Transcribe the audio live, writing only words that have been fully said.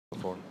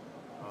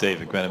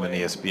David Grenneman,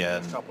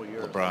 ESPN.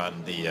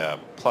 LeBron, the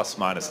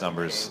plus-minus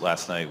numbers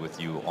last night with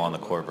you on the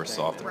court versus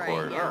off the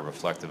court are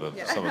reflective of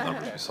some of the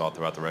numbers we saw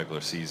throughout the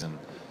regular season,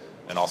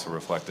 and also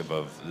reflective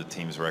of the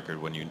team's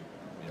record when you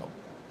know,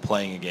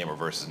 playing a game or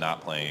versus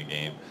not playing a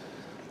game.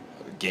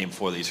 Game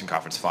 4 of the Eastern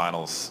Conference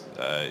Finals,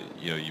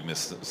 you know, you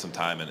missed some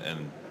time,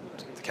 and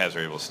the Cavs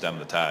were able to stem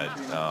the tide.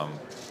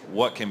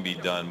 What can be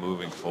done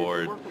moving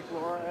forward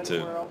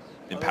to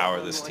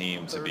empower this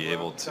team to be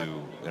able to,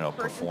 you know,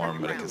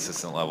 perform at a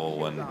consistent level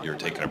when you're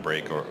taking a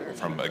break or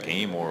from a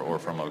game or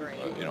from a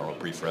you know, a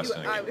brief rest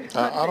in a game?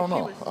 I don't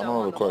know. I don't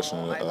know the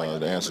question,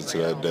 the answer to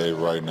that, Dave,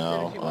 right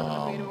now.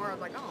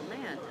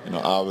 You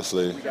know,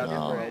 obviously, you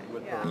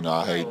know,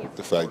 I hate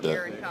the fact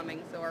that,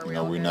 you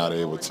know, we're not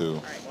able to,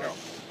 you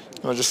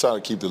know, just try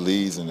to keep the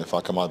leads, and if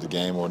I come out the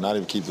game, or not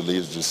even keep the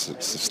leads, just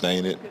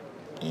sustain it.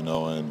 You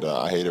know, and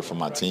I hate it for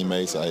my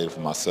teammates. I hate it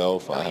for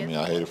myself. I mean,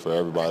 I hate it for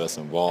everybody that's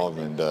involved.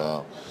 And,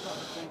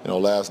 you know,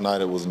 last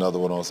night it was another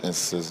one of those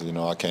instances. You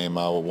know, I came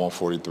out with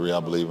 143, I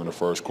believe, in the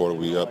first quarter.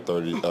 We up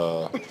 30,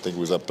 I think it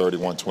was up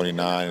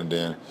 31-29, and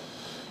then,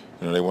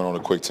 you know, they went on a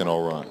quick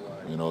 10-0 run.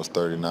 You know, it's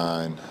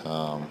 39,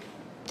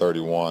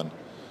 31,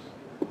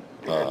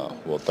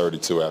 well,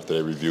 32 after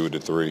they reviewed the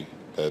three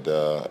that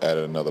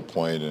added another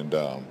point. And,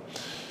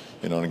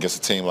 you know, and against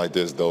a team like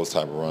this, those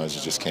type of runs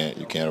you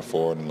can't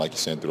afford. And like you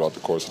said, throughout the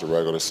course of the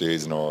regular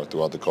season or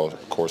throughout the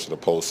course of the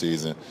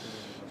postseason,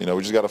 you know,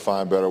 we just got to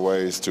find better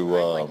ways to,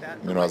 you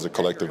know, as a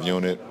collective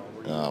unit,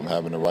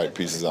 having the right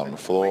pieces out on the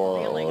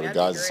floor, or the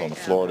guys that's on the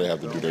floor, they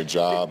have to do their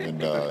job and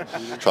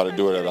try to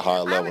do it at a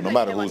high level, no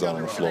matter who's out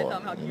on the floor.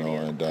 You know,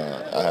 and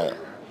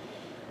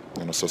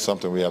you know, so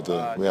something we have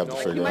to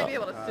figure out. Might be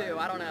able to sue.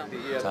 I don't know.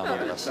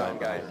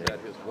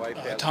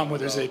 Tom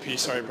Withers, AP.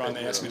 Sorry, Bron,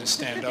 they asked me to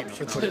stand up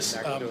for this.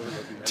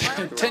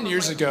 10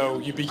 years ago,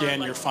 you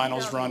began your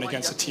finals run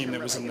against a team that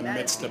was in the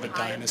midst of a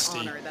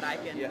dynasty.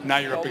 Now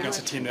you're up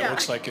against a team that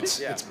looks like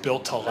it's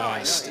built to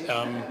last.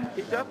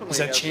 Does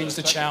that change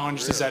the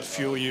challenge? Does that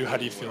fuel you? How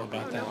do you feel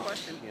about that?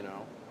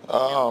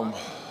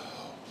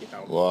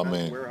 Well, I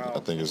mean, I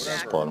think it's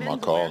just part of my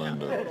calling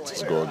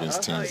to go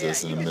against teams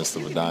that's in the midst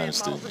of a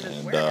dynasty.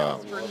 And,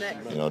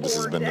 you know, this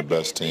has been the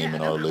best team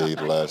in our league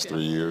the last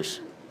 3 years.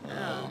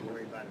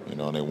 You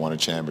know, and they won a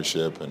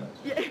championship, and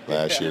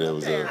last year there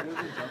was the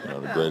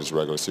greatest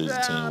regular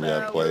season team we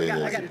had played.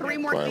 It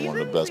was probably one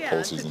of the best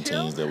postseason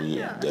teams that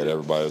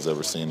everybody has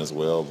ever seen as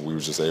well. We were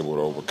just able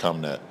to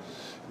overcome that.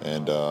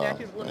 And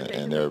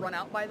they're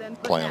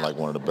playing like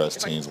one of the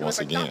best teams once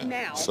again.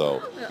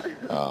 So,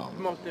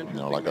 you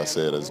know, like I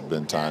said, there's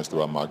been times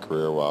throughout my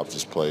career where I've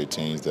just played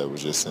teams that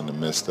was just in the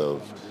midst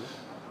of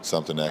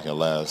something that can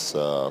last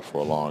for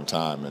a long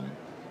time. And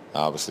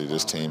obviously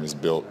this team is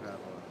built,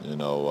 you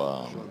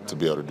know, to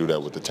be able to do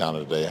that with the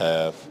talent that they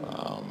have.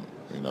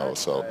 You know,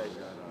 so,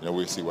 you know,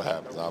 we'll see what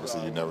happens.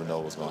 Obviously, you never know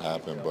what's going to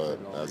happen, but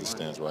as it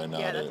stands right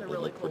now, they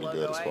look pretty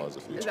good as far as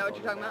the future. Is that what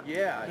you're talking about?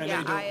 Yeah. I know you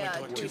don't like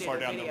to look too far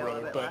down the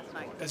road, but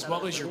as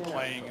well as you're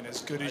playing and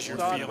as good as you're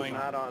feeling,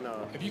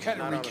 have you kind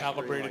of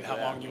recalibrated how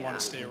long you want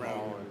to stay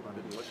around?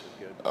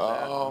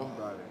 I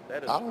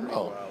don't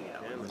know.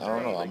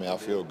 I mean, I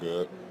feel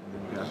good.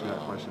 I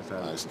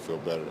actually feel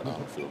better. I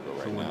don't feel good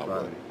right now,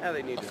 but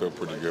I feel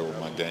pretty good with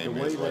my game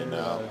is right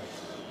now.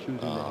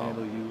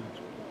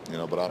 You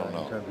know, but I don't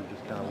know.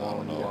 I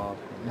don't know.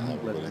 I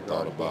haven't really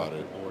thought about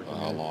it,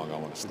 how long I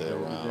want to stay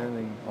around. You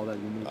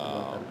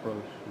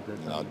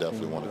know, I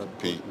definitely want to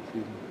compete.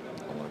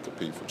 I want to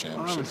compete for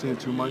championships. I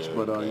haven't seen too much,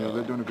 but you know,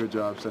 they're doing a good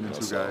job sending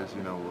two guys.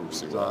 You know,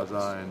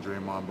 Zaza and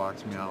Draymond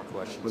box me out.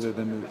 But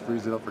then it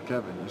frees it up for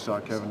Kevin. You saw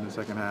Kevin in the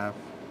second half.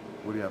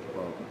 What do you have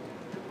about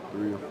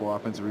 3 or 4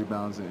 offensive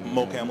rebounds?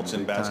 Moke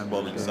Hamilton,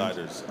 Basketball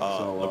Insiders.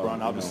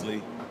 LeBron,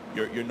 obviously,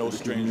 you're no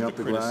stranger to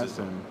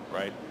criticism,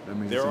 right?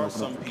 There are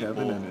some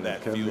people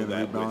that feel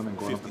that with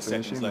 50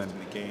 seconds left in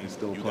the game,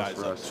 you guys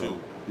up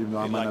too. Even though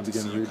I might not be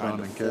getting a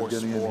rebound and Kev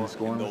getting it, he's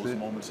scoring in those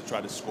moments to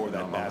try to score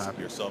that basket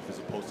yourself as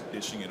opposed to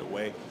dishing it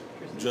away.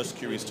 Just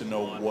curious to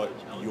know what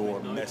your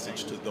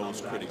message to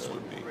those critics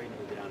would be.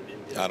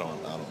 I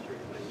don't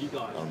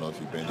know if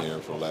you've been here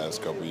for the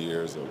last couple of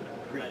years or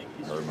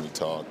heard me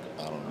talk.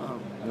 I don't know.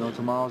 You know,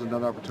 tomorrow's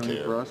another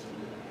opportunity for us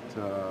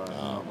to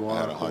go I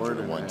had on court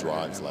 101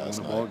 drives last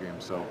win night. a ball game.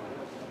 So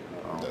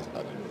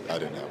I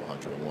didn't have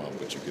 101,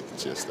 but you get the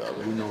gist of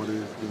it. we know what it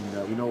is.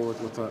 We know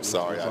what's up.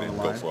 Sorry, what's I didn't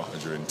go for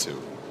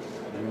 102.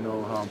 We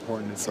know how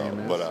important this game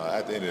is. But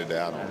at the end of the day,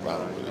 I don't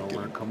really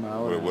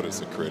get what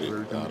is a critic.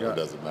 It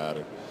doesn't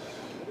matter.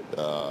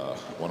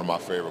 One of my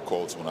favorite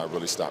quotes when I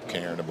really stopped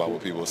caring about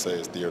what people say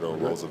is Theodore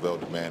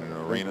Roosevelt demanding an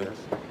arena.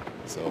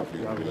 So if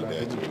you look at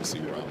that, you'll see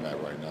where I'm at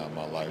right now in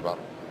my life. It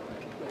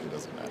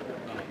doesn't matter.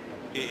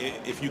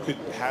 If you could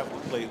have the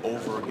play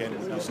over again,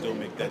 would you still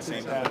make that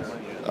same pass?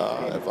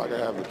 If I could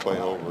have the play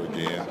over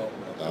again,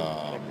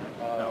 I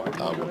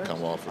would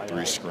come off a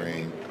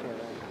 3-screen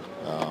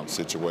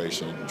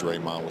situation.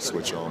 Draymond would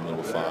switch on me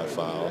with 5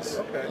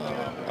 fouls.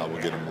 I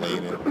would get him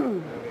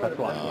leaning.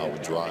 I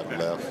would drive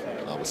left.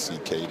 I would see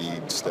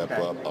KD step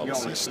up. I would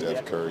see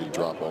Steph Curry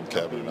drop on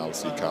Kevin, and I would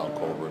see Kyle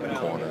Korver in the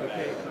corner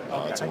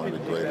to one of the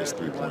greatest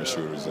three-point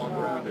shooters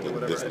in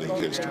this league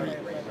history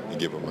and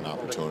give him an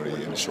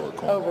opportunity in a short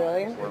corner. Oh,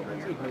 really?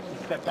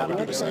 I would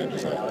do the same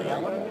exact thing.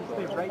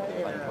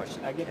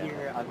 I get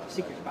here on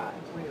secret spot.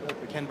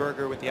 Ken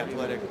Berger with The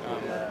Athletic.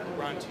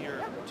 Ron, to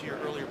your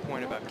earlier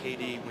point about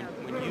KD,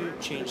 when you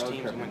changed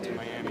teams and went to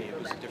Miami, it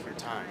was a different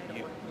time.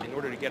 In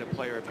order to get a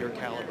player of your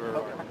caliber,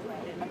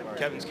 or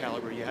Kevin's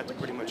caliber, you had to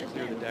pretty much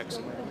clear the decks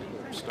and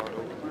start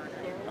over.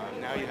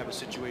 Now you have a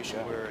situation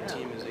where a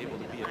team is able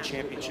to be a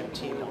championship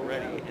team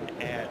already and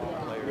add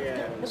a player of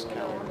Kevin's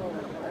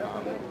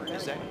caliber.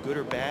 Is that good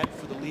or bad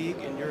for the league,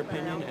 in your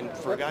opinion? And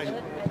for a guy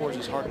who pours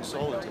his heart and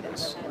soul into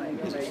this,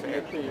 is it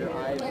fair?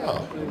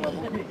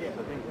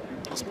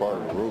 It's part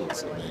of the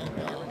rules. I mean,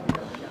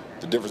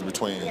 the difference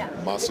between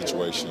my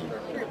situation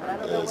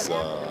is,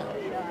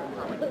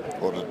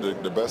 well,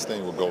 the best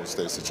thing with Golden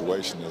State's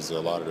situation is a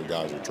lot of the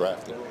guys were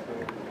drafted.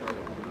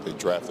 They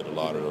drafted a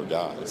lot of their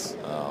guys.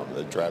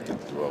 They drafted,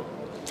 well,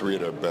 3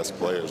 of their best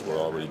players were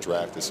already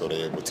drafted, so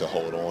they're able to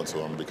hold on to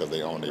them because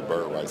they own their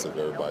bird rights, if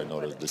everybody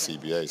knows the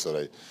CBA. So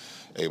they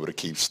able to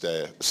keep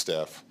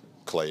Steph,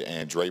 Clay,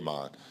 and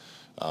Draymond,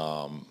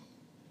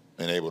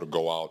 and able to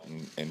go out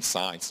and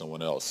sign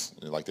someone else,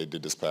 like they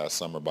did this past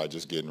summer by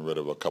just getting rid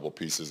of a couple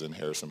pieces in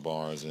Harrison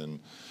Barnes and,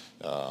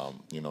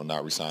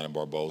 not re-signing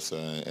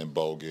Barbosa and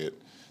Bogut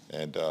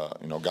and,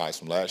 guys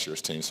from last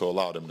year's team. So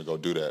allowed them to go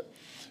do that.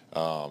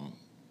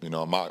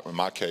 In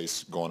my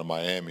case, going to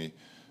Miami,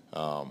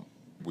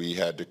 we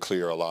had to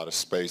clear a lot of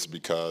space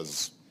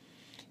because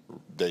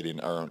they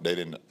didn't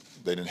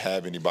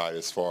have anybody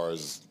as far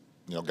as,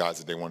 guys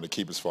that they wanted to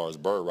keep as far as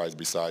bird rights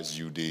besides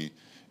UD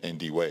and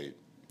D Wade.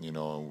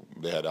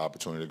 They had the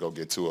opportunity to go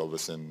get 2 of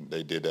us, and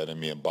they did that in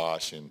me and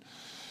Bosh, and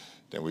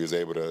then we was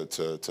able to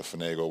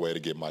finagle a way to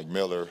get Mike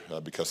Miller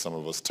because some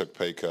of us took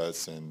pay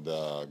cuts and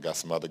got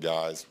some other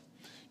guys.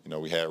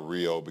 We had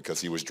Rio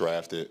because he was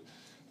drafted.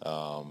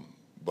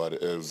 But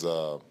it was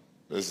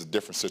a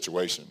different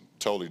situation,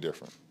 totally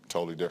different.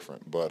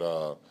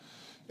 But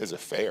is it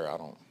fair? I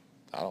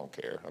don't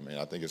care. I mean,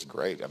 I think it's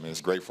great. I mean,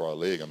 it's great for our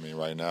league. I mean,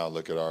 right now,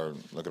 look at our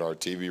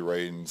TV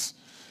ratings.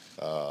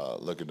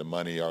 Look at the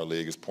money our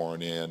league is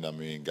pouring in. I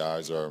mean,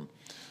 guys are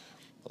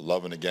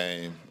loving the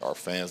game. Our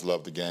fans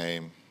love the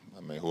game.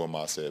 I mean, who am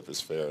I to say if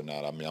it's fair or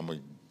not? I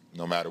mean,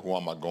 no matter who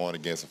am I going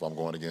against, if I'm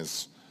going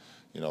against,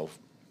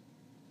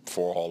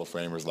 4 Hall of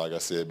Famers, like I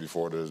said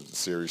before the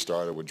series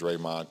started with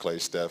Draymond, Clay,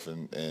 Steph,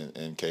 and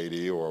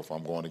KD, or if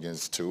I'm going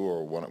against 2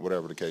 or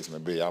whatever the case may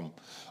be, I'm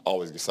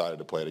always excited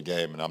to play the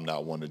game, and I'm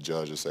not one to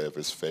judge or say if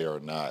it's fair or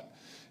not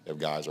if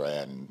guys are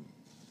adding,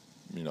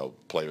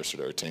 players to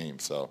their team.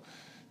 So,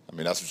 I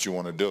mean, that's what you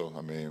want to do.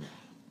 I mean,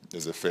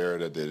 is it fair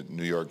that the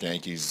New York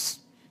Yankees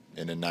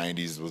in the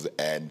 90s was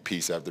adding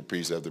piece after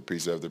piece after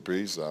piece after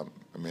piece? I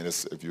mean,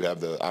 if you have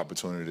the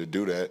opportunity to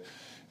do that,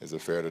 is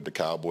it fair that the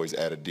Cowboys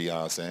added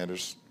Deion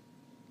Sanders?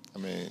 I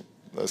mean,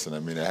 listen,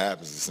 it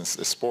happens.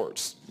 It's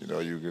sports.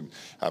 You can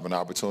have an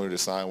opportunity to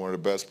sign one of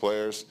the best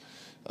players,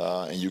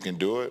 and you can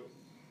do it.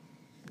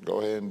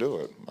 Go ahead and do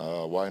it.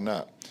 Why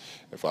not?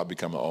 If I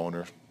become an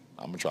owner,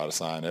 I'm going to try to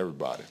sign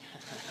everybody.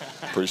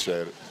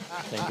 Appreciate it.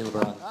 Thank you,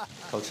 LeBron.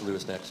 Coach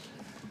Lewis next.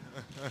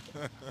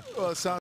 Well, it sounds